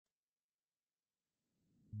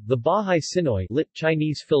The Bahay Tsinoy, lit.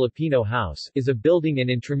 Chinese Filipino House, is a building in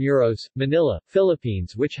Intramuros, Manila,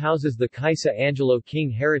 Philippines which houses the Kaisa Angelo King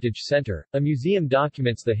Heritage Center. A museum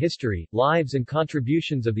documents the history, lives and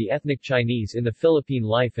contributions of the ethnic Chinese in the Philippine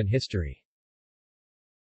life and history.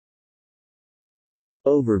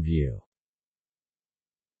 Overview.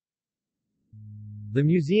 The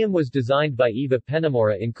museum was designed by Eva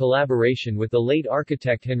Penamora in collaboration with the late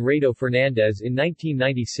architect Henrado Fernandez in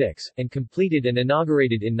 1996, and completed and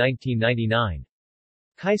inaugurated in 1999.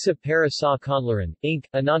 Kaisa para sa Kanlaran, Inc.,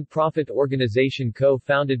 a non-profit organization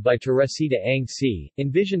co-founded by Teresita Ang C.,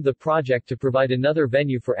 envisioned the project to provide another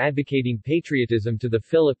venue for advocating patriotism to the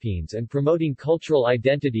Philippines and promoting cultural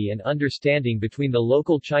identity and understanding between the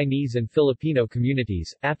local Chinese and Filipino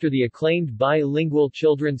communities, after the acclaimed bilingual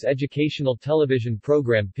children's educational television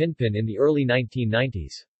program Pinpin in the early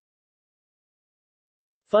 1990s.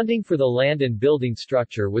 Funding for the land and building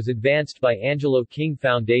structure was advanced by Angelo King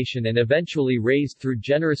Foundation and eventually raised through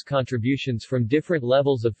generous contributions from different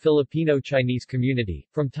levels of Filipino-Chinese community,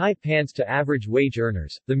 from Thai pans to average wage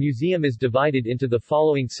earners. The museum is divided into the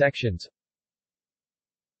following sections: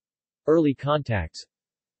 Early contacts,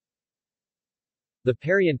 the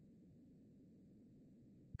Parian,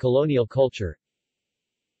 colonial culture,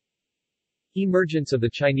 emergence of the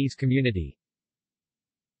Chinese community,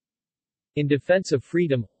 in defense of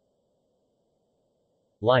freedom,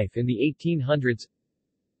 life in the 1800s,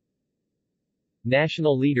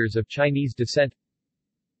 national leaders of Chinese descent,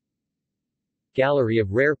 gallery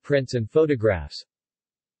of rare prints and photographs,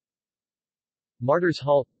 Martyrs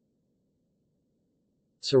Hall,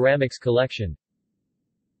 ceramics collection,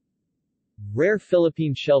 rare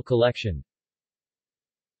Philippine shell collection,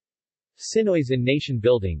 Tsinoy's in Nation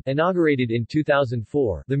Building, inaugurated in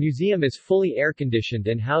 2004. The museum is fully air-conditioned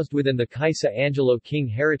and housed within the Kaisa Angelo King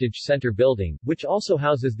Heritage Center building, which also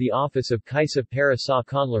houses the office of Kaisa para sa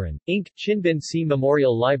Kanlaran, Inc., Chinbin C.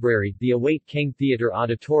 Memorial Library, the Await King Theater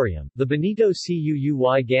Auditorium, the Benito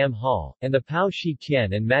Cuuy Gam Hall, and the Pao Shi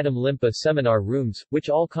Tien and Madam Limpa Seminar Rooms, which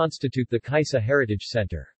all constitute the Kaisa Heritage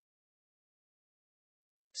Center.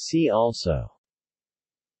 See also: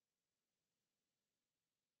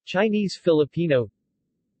 Chinese Filipino,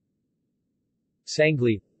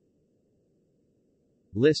 Sangli,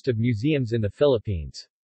 List of museums in the Philippines.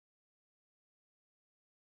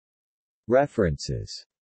 References.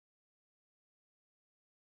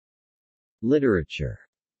 Literature.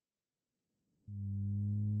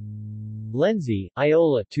 Lenzi,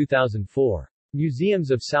 Iola 2004.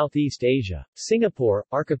 Museums of Southeast Asia. Singapore,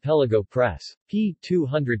 Archipelago Press. p.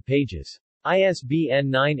 200 pages.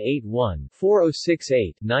 ISBN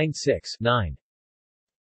 981-4068-96-9.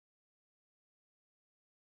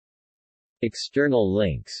 External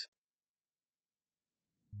links.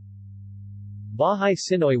 Bahay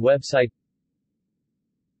Tsinoy website,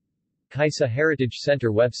 Kaisa Heritage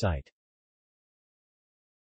Center website.